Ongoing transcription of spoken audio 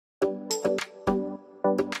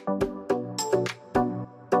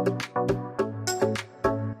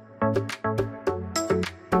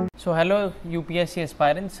So hello UPSC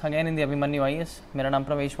aspirants again in the Abhimanyu IAS। मेरा नाम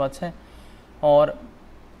प्रवेश है और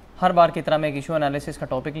हर बार की तरह मैं एक इशू एनालिसिस का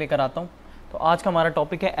टॉपिक लेकर आता हूँ। तो आज का हमारा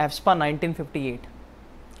टॉपिक है AFSPA 1958।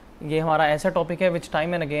 ये हमारा ऐसा टॉपिक है which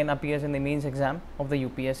time and again appears in the mains exam of the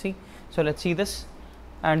UPSC. So let's see this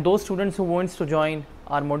and दो students who wants to join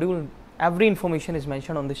our module, every information is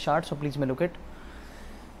mentioned on this chart, so please may look it.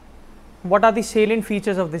 What are the salient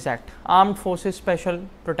features of this act? Armed Forces Special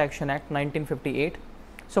Protection Act 1958.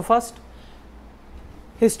 So first,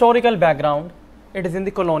 historical background, it is in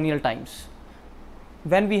the colonial times.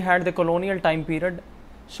 When we had the colonial time period,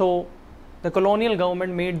 so the colonial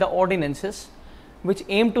government made the ordinances which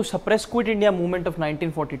aimed to suppress Quit India movement of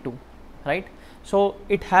 1942, right? So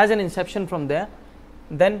it has an inception from there.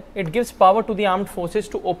 Then it gives power to the armed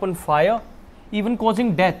forces to open fire, even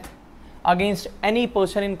causing death against any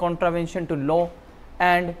person in contravention to law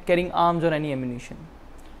and carrying arms or any ammunition.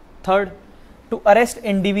 Third, to arrest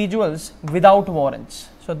individuals without warrants.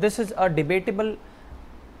 So this is a debatable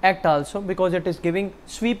act also, because it is giving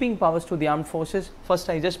sweeping powers to the armed forces.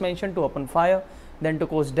 First I just mentioned, to open fire, then to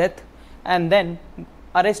cause death, and then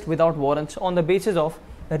arrest without warrants on the basis of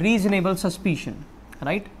reasonable suspicion,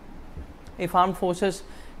 right? If armed forces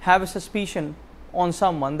have a suspicion on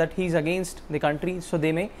someone that he is against the country, so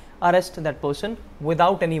they may arrest that person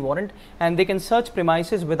without any warrant, and they can search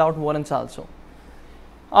premises without warrants also.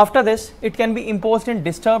 After this, it can be imposed in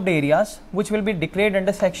disturbed areas which will be declared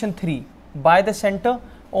under section 3 by the center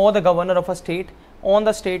or the governor of a state on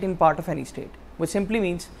the state in part of any state, which simply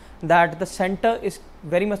means that the center is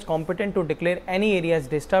very much competent to declare any area as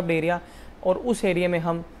disturbed area, और उस area में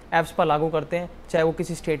हम AFSPA लागू करते हैं, चाहे वो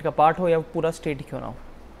किसी स्टेट का पार्ट हो या पूरा स्टेट ही क्यों ना हो.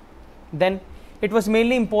 Then it was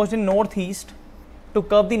mainly imposed in north east to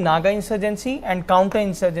curb the Naga insurgency and counter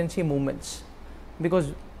insurgency movements,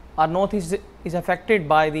 because are north east is affected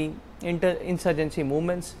by the insurgency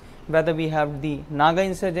movements, whether we have the Naga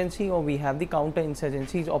insurgency or we have the counter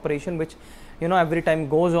insurgencies operation, which every time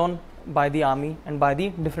goes on by the army and by the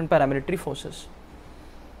different paramilitary forces.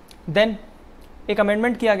 Then एक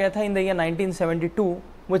amendment किया गया था in the year 1972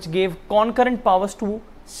 which gave concurrent powers to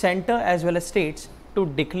center as well as states to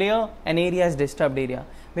declare an area as disturbed area,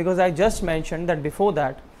 because I just mentioned that before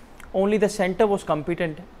that only the center was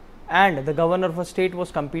competent and the governor of a state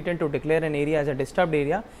was competent to declare an area as a disturbed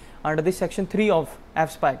area under the section 3 of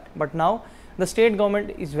AFSPA Act, but now the state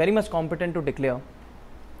government is very much competent to declare.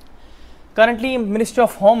 Currently, Ministry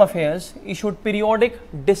of Home Affairs issued periodic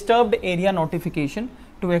disturbed area notification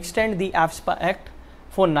to extend the AFSPA Act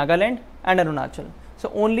for Nagaland and Arunachal.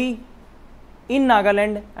 So only in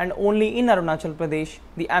Nagaland and only in Arunachal Pradesh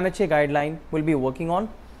the MHA guideline will be working on.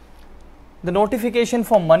 The notification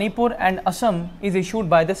for Manipur and Assam is issued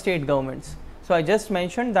by the state governments. So I just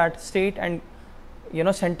mentioned that state and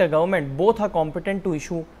center government both are competent to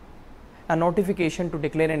issue a notification to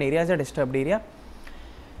declare an area as a disturbed area.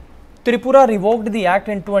 Tripura revoked the act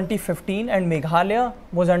in 2015 and Meghalaya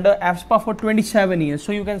was under AFSPA for 27 years.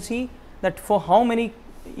 So you can see that for how many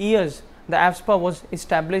years the AFSPA was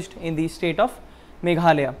established in the state of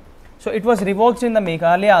Meghalaya. So it was revoked in the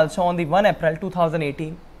Meghalaya also on the 1 April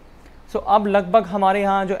 2018. So अब लगभग हमारे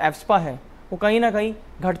यहाँ जो AFSPA है वो कहीं ना कहीं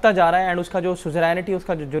घटता जा रहा है, एंड उसका जो सुजरैनिटी,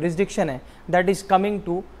 उसका जो जुरिस्डिक्शन है, that is coming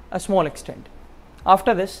to a small extent.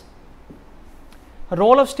 After this,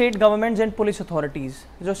 role of state governments and police authorities.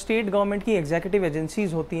 जो स्टेट गवर्नमेंट की एग्जीक्यूटिव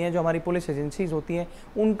एजेंसीज होती हैं, जो हमारी पुलिस एजेंसीज होती हैं,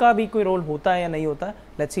 उनका भी कोई रोल होता है या नहीं होता है.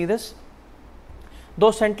 Let's see this.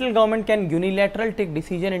 Though central government can unilateral take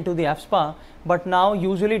decision into the AFSPA, but now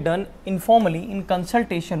usually done informally in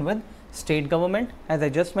consultation with state government, as I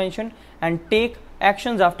just mentioned, and take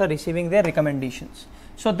actions after receiving their recommendations.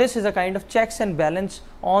 So this is a kind of checks and balance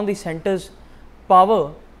on the center's power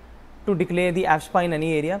to declare the AFSPA in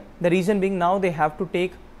any area. The reason being, now they have to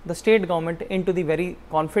take the state government into the very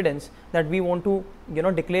confidence that we want to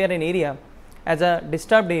declare an area as a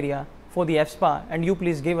disturbed area for the AFSPA, and you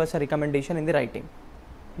please give us a recommendation in the writing.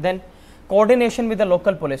 Then coordination with the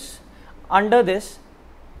local police. Under this,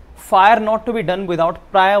 fire not to be done without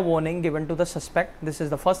prior warning given to the suspect. This is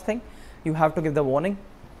the first thing, you have to give the warning.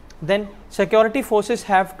 Then security forces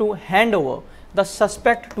have to hand over the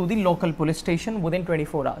suspect to the local police station within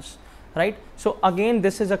 24 hours, right? So again,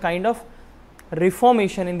 this is a kind of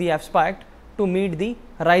reformation in the AFSPA Act to meet the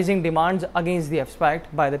rising demands against the AFSPA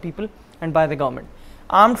Act by the people and by the government.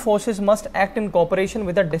 Armed forces must act in cooperation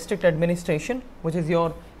with the district administration, which is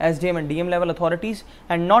your SDM and DM level authorities,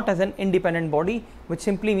 and not as an independent body, which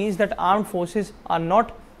simply means that armed forces are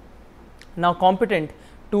not now competent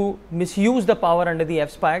to misuse the power under the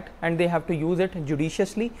AFSPA Act, and they have to use it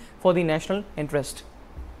judiciously for the national interest.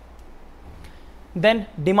 Then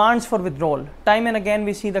demands for withdrawal. Time and again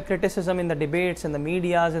we see the criticism in the debates, in the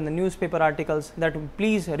medias, in the newspaper articles that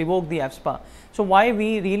please revoke the AFSPA. So why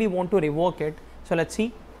we really want to revoke it? So let's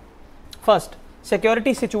see. First,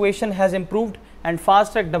 security situation has improved and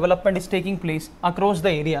fast track development is taking place across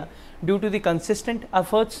the area due to the consistent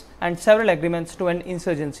efforts and several agreements to end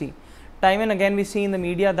insurgency. Time and again we see in the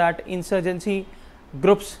media that insurgency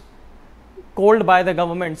groups called by the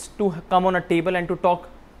governments to come on a table and to talk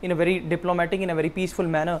in a very diplomatic, in a very peaceful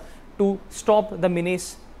manner to stop the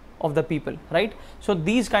menace of the people, right? So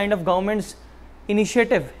these kind of governments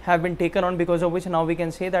initiative have been taken on, because of which now we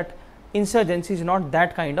can say that insurgency is not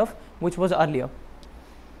that kind of which was earlier.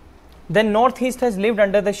 Then Northeast has lived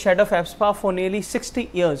under the shadow of AFSPA for nearly 60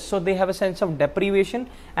 years. So they have a sense of deprivation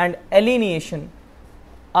and alienation,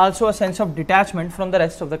 also a sense of detachment from the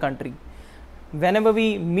rest of the country. Whenever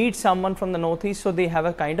we meet someone from the Northeast, so they have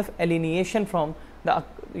a kind of alienation from the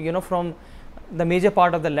from the major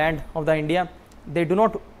part of the land of the India. They do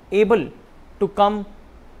not able to come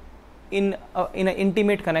in an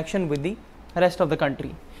intimate connection with the rest of the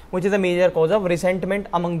country, which is a major cause of resentment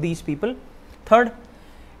among these people. Third,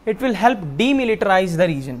 it will help demilitarize the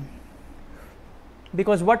region,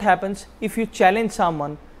 because what happens if you challenge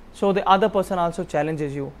someone, so the other person also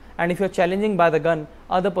challenges you, and if you are challenging by the gun,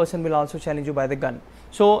 other person will also challenge you by the gun.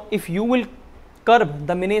 So if you will curb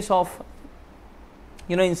the menace of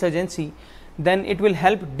insurgency, then it will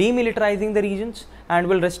help demilitarizing the regions and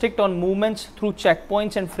will restrict on movements through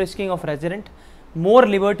checkpoints and frisking of resident. More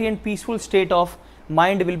liberty and peaceful state of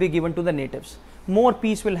mind will be given to the natives. More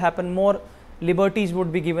peace will happen, more liberties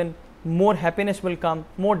would be given, more happiness will come,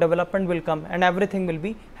 more development will come, and everything will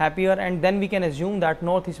be happier, and then we can assume that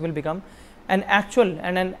Northeast will become an actual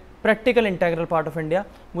and an practical integral part of India,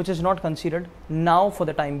 which is not considered now for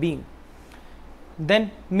the time being.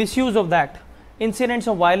 Then misuse of that. Incidents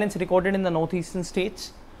of violence recorded in the northeastern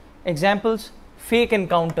states. Examples: fake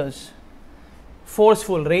encounters,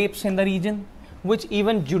 forceful rapes in the region, which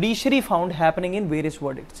even judiciary found happening in various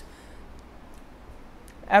verdicts.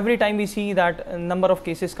 Every time we see that a number of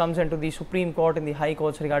cases comes into the Supreme Court and the High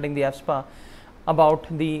Courts regarding the AFSPA about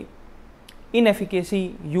the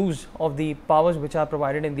inefficacy use of the powers which are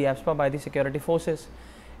provided in the AFSPA by the security forces.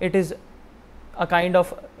 It is a kind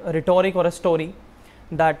of rhetoric or a story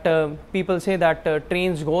that people say that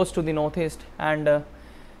trains goes to the Northeast and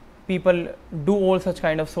people do all such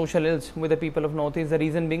kind of social ills with the people of Northeast. The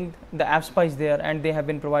reason being the AFSPA is there and they have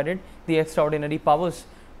been provided the extraordinary powers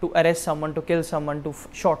to arrest someone, to kill someone, to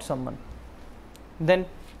shot someone. Then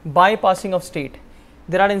bypassing of state.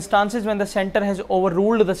 There are instances when the center has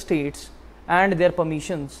overruled the states and their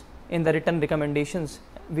permissions in the written recommendations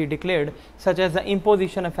we declared, such as the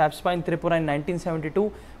imposition of AFSPA in Tripura in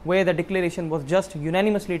 1972, where the declaration was just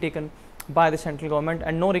unanimously taken by the central government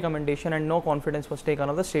and no recommendation and no confidence was taken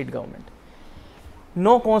of the state government.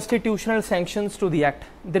 No constitutional sanctions to the act.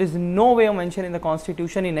 There is no way of mention in the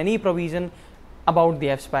constitution in any provision about the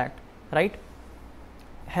AFSPA Act, right?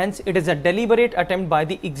 Hence, it is a deliberate attempt by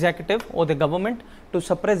the executive or the government to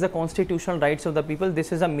suppress the constitutional rights of the people.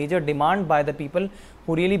 This is a major demand by the people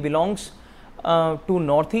who really belongs to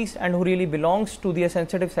Northeast and who really belongs to the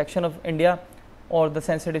sensitive section of India or the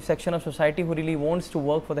sensitive section of society who really wants to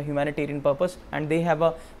work for the humanitarian purpose, and they have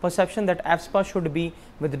a perception that AFSPA should be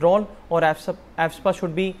withdrawn or AFSPA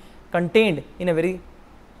should be contained in a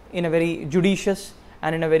very judicious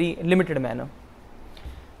and in a very limited manner.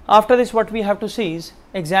 After this, what we have to see is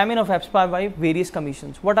examine of AFSPA by various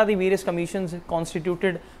commissions. What are the various commissions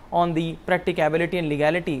constituted on the practicability and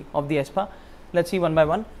legality of the AFSPA? Let's see one by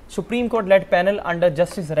one. Supreme Court led panel under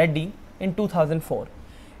Justice Reddy in 2004.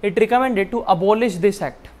 It recommended to abolish this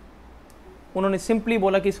act. उन्होंने simply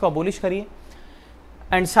बोला कि इसको abolish करिए,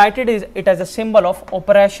 and cited it as a symbol of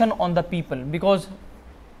oppression on the people, because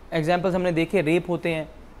examples हमने देखे, rape होते हैं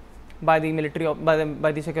by the military,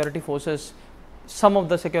 by the security forces, some of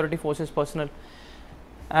the security forces personnel,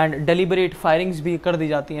 and deliberate firings भी कर दी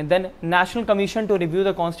जाती हैं. Then National Commission to Review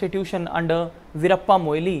the Constitution under Virappa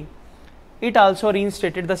Moily, it also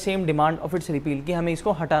reinstated the same demand of its repeal कि हमें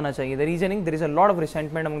इसको हटाना चाहिए. The reasoning, there is a lot of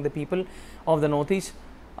resentment among the people of the Northeast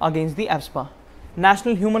against the AFSPA.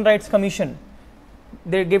 National Human Rights Commission,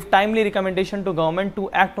 they give timely recommendation to government to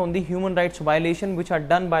act on the human rights violation which are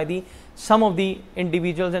done by some of the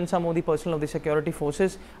individuals and some of the personnel of the security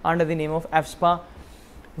forces under the name of AFSPA.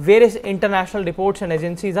 Various international reports and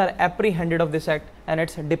agencies are apprehended of this act and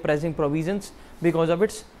its depressing provisions because of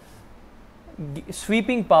its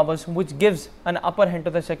sweeping powers, which gives an upper hand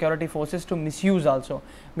to the security forces to misuse also,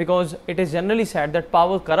 because it is generally said that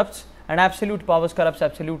power corrupts and absolute powers corrupts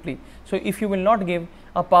absolutely. So if you will not give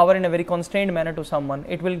a power in a very constrained manner to someone,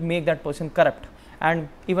 it will make that person corrupt, and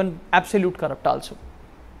even absolute corrupt also.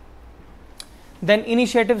 Then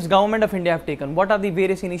initiatives government of India have taken. What are the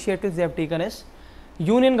various initiatives they have taken is,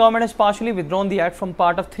 Union government has partially withdrawn the act from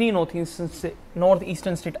part of 3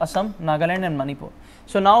 northeastern state, Assam, Nagaland and Manipur.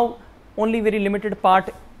 So now only very limited part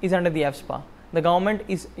is under the AFSPA. The government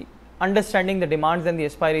is understanding the demands and the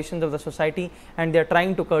aspirations of the society, and they are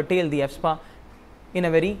trying to curtail the AFSPA in a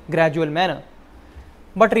very gradual manner,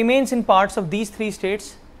 but remains in parts of these 3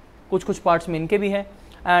 states. कुछ parts में इनके भी है,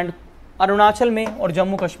 and Arunachal में और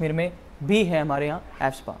जम्मू कश्मीर में भी है हमारे यहाँ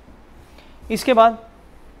AFSPA. इसके बाद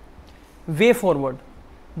way forward,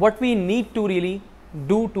 what we need to really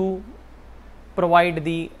do to provide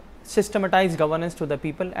the systematized governance to the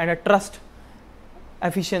people and a trust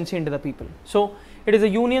efficiency into the people. So it is the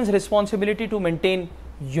union's responsibility to maintain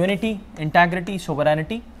unity, integrity,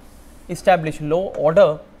 sovereignty, establish law,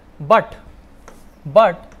 order, but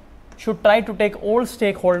should try to take all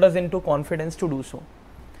stakeholders into confidence to do so.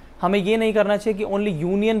 हमें ये नहीं करना चाहिए कि only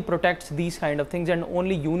union protects these kind of things and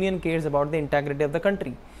only union cares about the integrity of the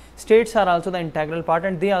country. States are also the integral part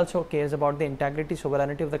and they also cares about the integrity,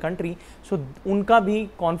 sovereignty of the country. So उनका भी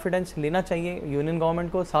confidence लेना चाहिए union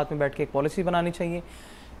government को, साथ में बैठ के एक policy बनानी चाहिए.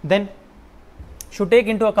 Then should take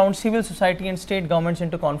into account civil society and state governments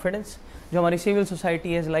into confidence. जो हमारी civil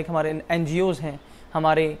society है, like हमारे NGOs हैं,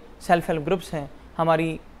 हमारे self help groups हैं,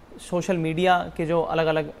 हमारी social media के जो अलग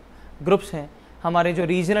अलग groups हैं, हमारे जो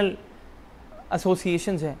रीजनल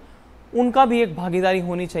एसोसिएशंस हैं, उनका भी एक भागीदारी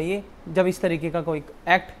होनी चाहिए जब इस तरीके का कोई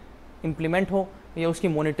एक्ट इम्प्लीमेंट हो या उसकी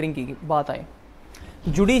मॉनिटरिंग की बात आए.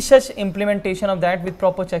 Judicious implementation of that with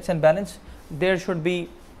proper checks and balance. There should be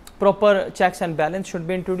proper checks and balance should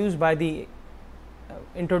be introduced by the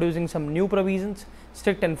introducing some new provisions,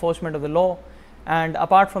 strict enforcement of the law, and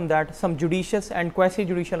apart from that some judicious and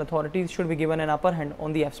quasi-judicial authorities should be given an upper hand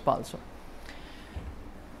on the AFSPA also.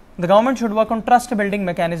 The government should work on trust building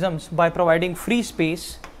mechanisms by providing free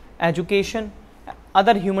space, education,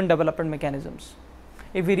 other human development mechanisms.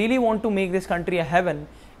 If we really want to make this country a heaven,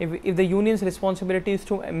 if the union's responsibility is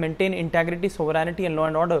to maintain integrity, sovereignty and law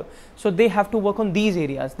and order, so they have to work on these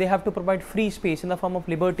areas. They have to provide free space in the form of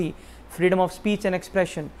liberty, freedom of speech and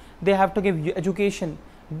expression. They have to give education,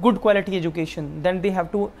 good quality education. Then they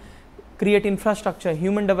have to create infrastructure,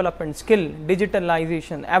 human development, skill,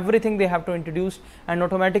 digitalization, everything they have to introduce, and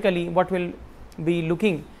automatically what will be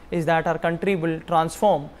looking is that our country will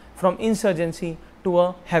transform from insurgency to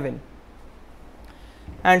a heaven.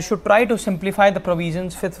 And should try to simplify the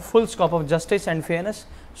provisions with full scope of justice and fairness.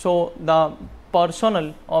 So the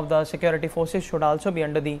personnel of the security forces should also be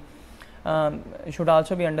under the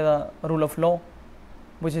rule of law,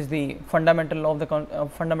 which is the fundamental law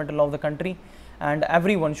of the country, and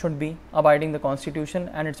everyone should be abiding the constitution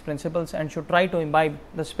and its principles and should try to imbibe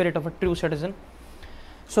the spirit of a true citizen.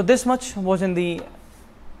 So this much was in the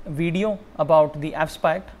video about the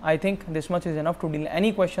AFSPA Act. I think this much is enough to deal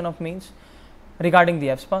any question of mains regarding the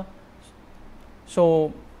AFSPA.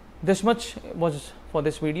 So this much was for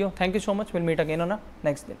this video. Thank you so much. We'll meet again on a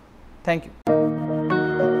next day. Thank you.